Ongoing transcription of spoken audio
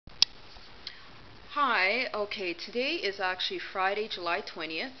Hi, okay, today is actually Friday, July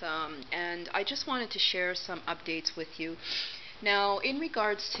 20th, and I just wanted to share some updates with you. Now, in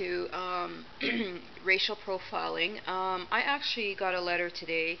regards to racial profiling, I actually got a letter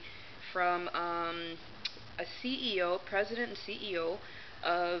today from a CEO, President and CEO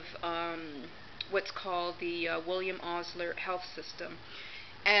of what's called the William Osler Health System.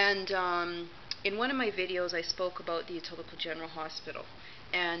 And in one of my videos, I spoke about the Etobicoke General Hospital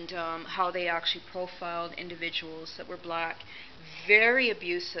and how they actually profiled individuals that were black. Very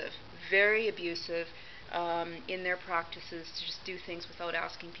abusive, very abusive in their practices to just do things without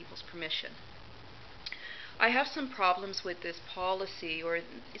asking people's permission. I have some problems with this policy, or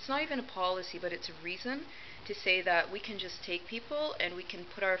it's not even a policy, but it's a reason to say that we can just take people and we can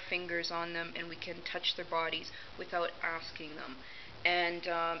put our fingers on them and we can touch their bodies without asking them. And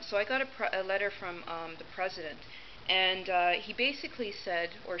so I got a letter from the president, and he basically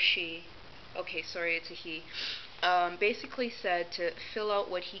said, or she, okay, sorry, it's a he, basically said to fill out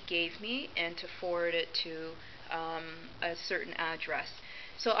what he gave me and to forward it to a certain address.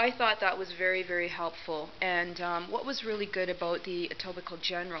 So I thought that was very, very helpful. And what was really good about the Etobicoke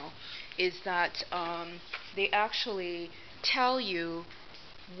General is that they actually tell you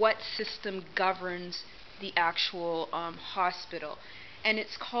what system governs the actual hospital. And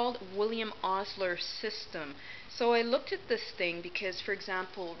it's called William Osler System. So I looked at this thing because, for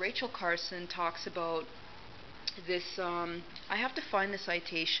example, Rachel Carson talks about this, I have to find the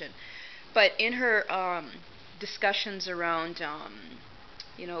citation, but in her discussions around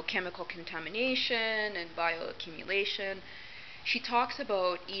chemical contamination and bioaccumulation, she talks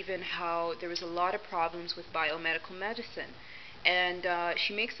about even how there was a lot of problems with biomedical medicine. And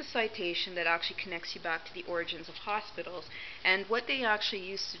she makes a citation that actually connects you back to the origins of hospitals. And what they actually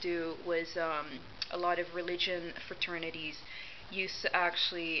used to do was a lot of religion fraternities used to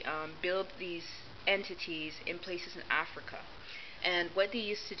actually build these entities in places in Africa. And what they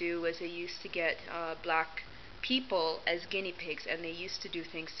used to do was they used to get black people as guinea pigs, and they used to do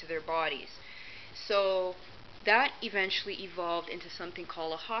things to their bodies. So that eventually evolved into something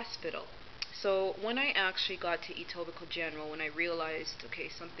called a hospital. So when I actually got to Etobicoke General, when I realized, okay,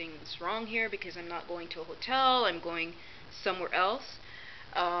 something's wrong here because I'm not going to a hotel, I'm going somewhere else,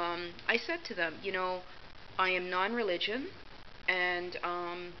 I said to them, I am non-religion, and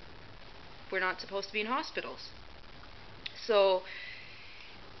we're not supposed to be in hospitals. So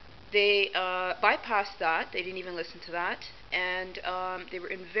they bypassed that. They didn't even listen to that. And they were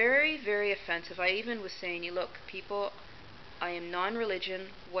very, very offensive. I even was saying, look, people, I am non-religion.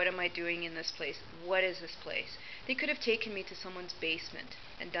 What am I doing in this place? What is this place? They could have taken me to someone's basement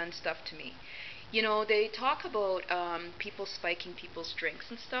and done stuff to me. They talk about people spiking people's drinks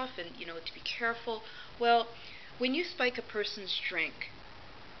and stuff, and, to be careful. Well, when you spike a person's drink,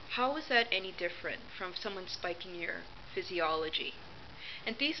 how is that any different from someone spiking your physiology?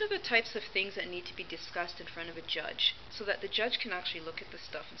 And these are the types of things that need to be discussed in front of a judge, so that the judge can actually look at the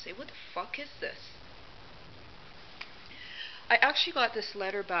stuff and say, what the fuck is this? I actually got this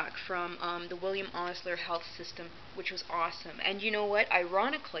letter back from the William Osler Health System, which was awesome. And you know what?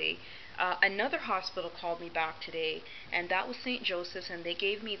 Ironically, another hospital called me back today, and that was St. Joseph's, and they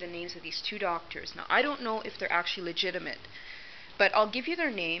gave me the names of these two doctors. Now, I don't know if they're actually legitimate, but I'll give you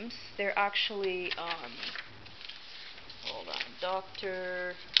their names. They're actually, hold on,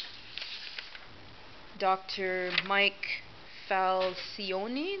 Dr. Mike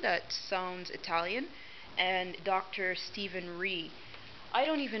Falcioni, that sounds Italian, and Dr. Stephen Ree. I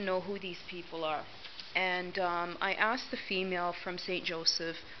don't even know who these people are. And I asked the female from St.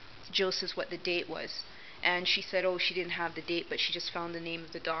 Joseph's what the date was. And she said, oh, she didn't have the date, but she just found the name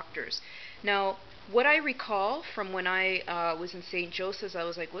of the doctors. Now, what I recall from when I was in St. Joseph's, I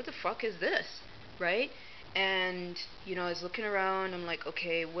was like, what the fuck is this? Right? And, I was looking around, I'm like,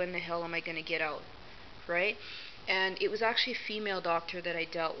 okay, when the hell am I going to get out? Right? And it was actually a female doctor that I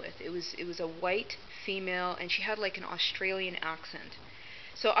dealt with. It was a white female, and she had like an Australian accent.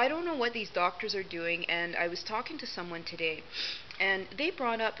 So I don't know what these doctors are doing, and I was talking to someone today, and they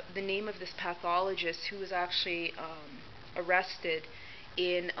brought up the name of this pathologist who was actually arrested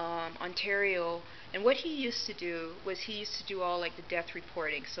in Ontario. And what he used to do was he used to do all like the death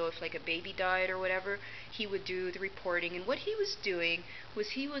reporting. So if like a baby died or whatever, he would do the reporting. And what he was doing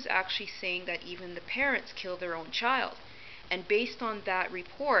was he was actually saying that even the parents kill their own child. And based on that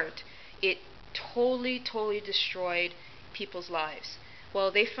report, it totally, totally destroyed people's lives. Well,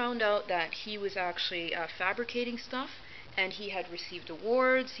 they found out that he was actually fabricating stuff, and he had received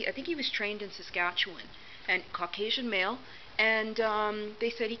awards. I think he was trained in Saskatchewan, and Caucasian male, and they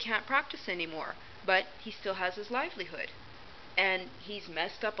said he can't practice anymore, but he still has his livelihood. and he's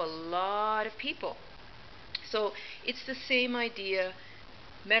messed up a lot of people. So it's the same idea.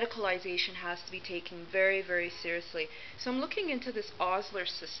 Medicalization has to be taken very, very seriously. So I'm looking into this Osler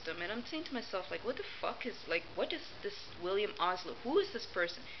system, and I'm saying to myself, like, what the fuck is, like, what is this William Osler? Who is this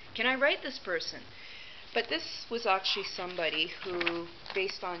person? Can I write this person? But this was actually somebody who,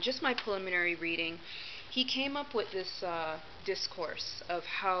 based on just my preliminary reading, he came up with this discourse of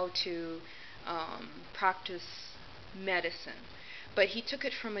how to practice medicine. But he took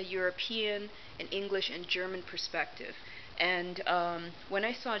it from a European, an English, and German perspective. And when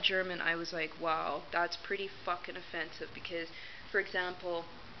I saw German, I was like, wow, that's pretty fucking offensive. Because, for example,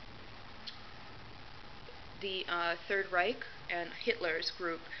 the Third Reich and Hitler's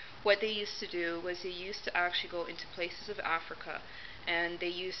group, what they used to do was they used to actually go into places of Africa, and they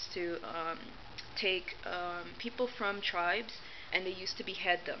used to take people from tribes, and they used to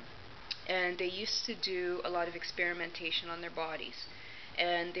behead them. And they used to do a lot of experimentation on their bodies.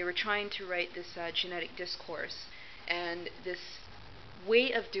 And they were trying to write this genetic discourse. And this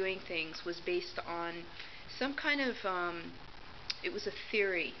way of doing things was based on some kind of, it was a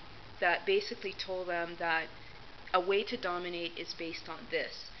theory that basically told them that a way to dominate is based on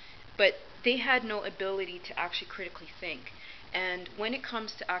this. But they had no ability to actually critically think. And when it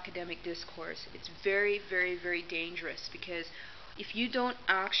comes to academic discourse, it's very, very, very dangerous, because if you don't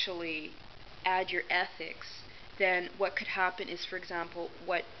actually add your ethics, then what could happen is, for example,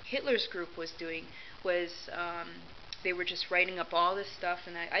 what Hitler's group was doing was they were just writing up all this stuff,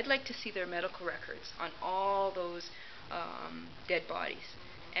 and I'd like to see their medical records on all those dead bodies.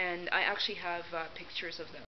 And I actually have pictures of them.